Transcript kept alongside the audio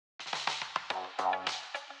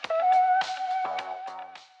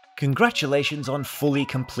Congratulations on fully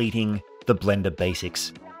completing the Blender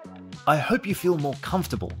basics. I hope you feel more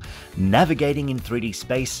comfortable navigating in 3D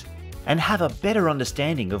space and have a better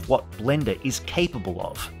understanding of what Blender is capable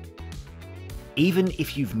of. Even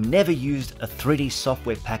if you've never used a 3D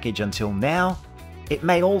software package until now, it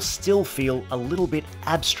may all still feel a little bit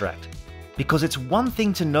abstract, because it's one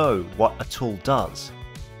thing to know what a tool does,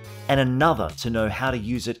 and another to know how to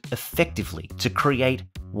use it effectively to create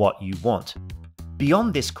what you want.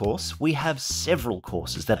 Beyond this course, we have several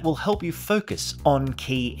courses that will help you focus on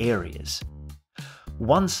key areas.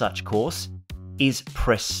 One such course is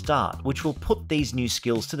Press Start, which will put these new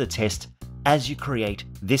skills to the test as you create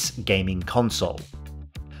this gaming console.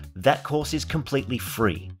 That course is completely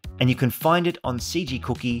free, and you can find it on CG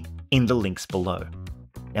Cookie in the links below.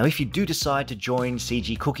 Now, if you do decide to join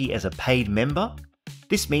CG Cookie as a paid member,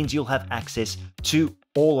 this means you'll have access to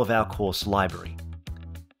all of our course library.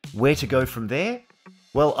 Where to go from there?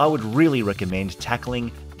 Well, I would really recommend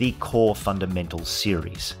tackling the Core Fundamentals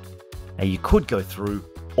series. Now, you could go through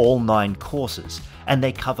all 9 courses, and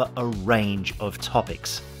they cover a range of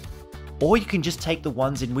topics. Or you can just take the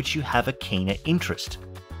ones in which you have a keener interest.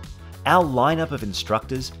 Our lineup of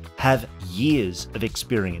instructors have years of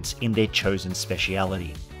experience in their chosen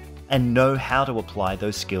speciality and know how to apply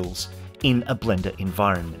those skills in a Blender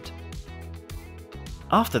environment.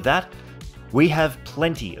 After that, we have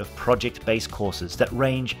plenty of project-based courses that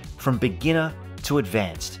range from beginner to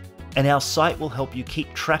advanced, and our site will help you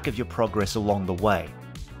keep track of your progress along the way.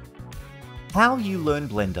 How you learn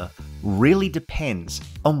Blender really depends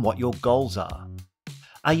on what your goals are.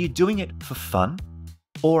 Are you doing it for fun?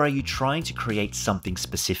 Or are you trying to create something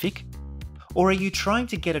specific? Or are you trying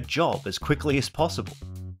to get a job as quickly as possible?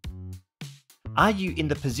 Are you in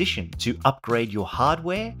the position to upgrade your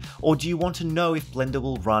hardware, or do you want to know if Blender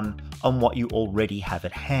will run on what you already have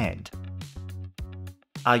at hand?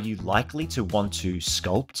 Are you likely to want to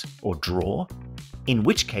sculpt or draw? In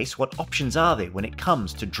which case, what options are there when it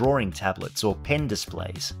comes to drawing tablets or pen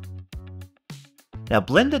displays? Now,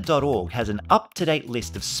 Blender.org has an up-to-date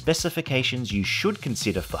list of specifications you should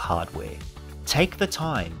consider for hardware. Take the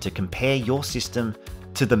time to compare your system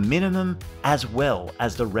to the minimum as well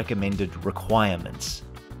as the recommended requirements.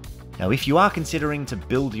 Now, if you are considering to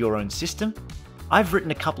build your own system, I've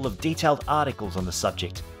written a couple of detailed articles on the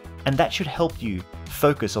subject, and that should help you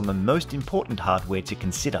focus on the most important hardware to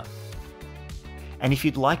consider. And if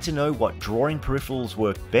you'd like to know what drawing peripherals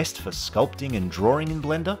work best for sculpting and drawing in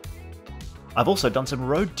Blender, I've also done some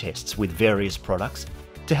road tests with various products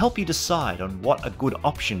to help you decide on what a good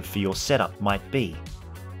option for your setup might be.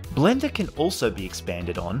 Blender can also be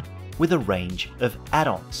expanded on with a range of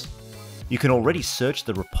add-ons. You can already search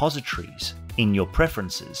the repositories in your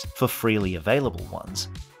preferences for freely available ones,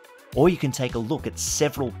 or you can take a look at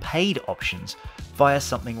several paid options via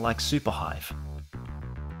something like Superhive.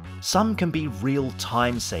 Some can be real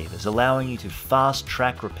time savers, allowing you to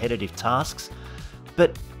fast-track repetitive tasks,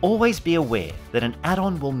 but always be aware that an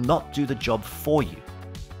add-on will not do the job for you,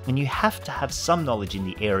 and you have to have some knowledge in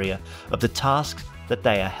the area of the tasks that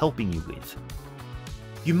they are helping you with.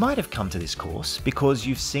 You might have come to this course because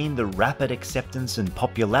you've seen the rapid acceptance and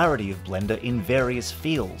popularity of Blender in various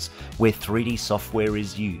fields where 3D software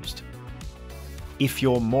is used. If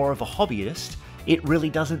you're more of a hobbyist, it really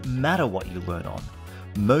doesn't matter what you learn on.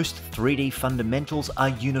 Most 3D fundamentals are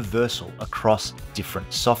universal across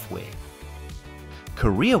different software.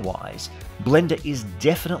 Career-wise, Blender is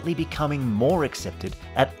definitely becoming more accepted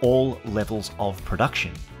at all levels of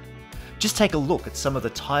production. Just take a look at some of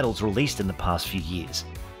the titles released in the past few years.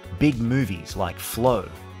 Big movies like Flow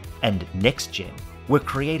and Next Gen were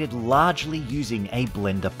created largely using a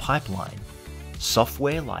Blender pipeline.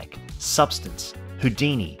 Software like Substance,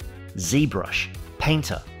 Houdini, ZBrush,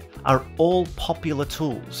 Painter are all popular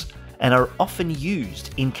tools and are often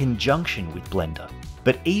used in conjunction with Blender.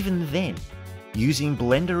 But even then, using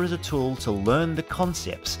Blender as a tool to learn the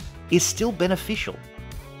concepts is still beneficial,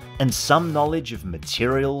 and some knowledge of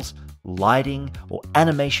materials, lighting, or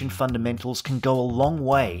animation fundamentals can go a long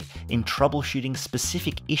way in troubleshooting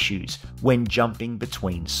specific issues when jumping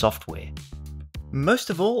between software. Most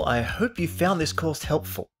of all, I hope you found this course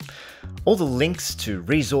helpful. All the links to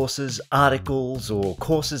resources, articles, or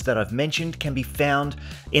courses that I've mentioned can be found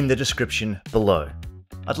in the description below.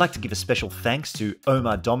 I'd like to give a special thanks to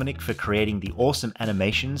Omar Dominic for creating the awesome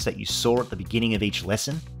animations that you saw at the beginning of each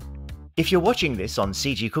lesson. If you're watching this on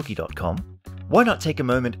cgcookie.com, why not take a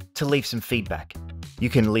moment to leave some feedback? You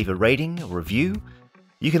can leave a rating or review.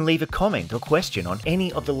 You can leave a comment or question on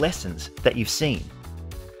any of the lessons that you've seen.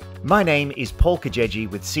 My name is Paul Kajeji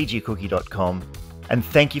with cgcookie.com, and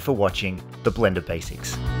thank you for watching the Blender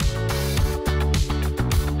Basics.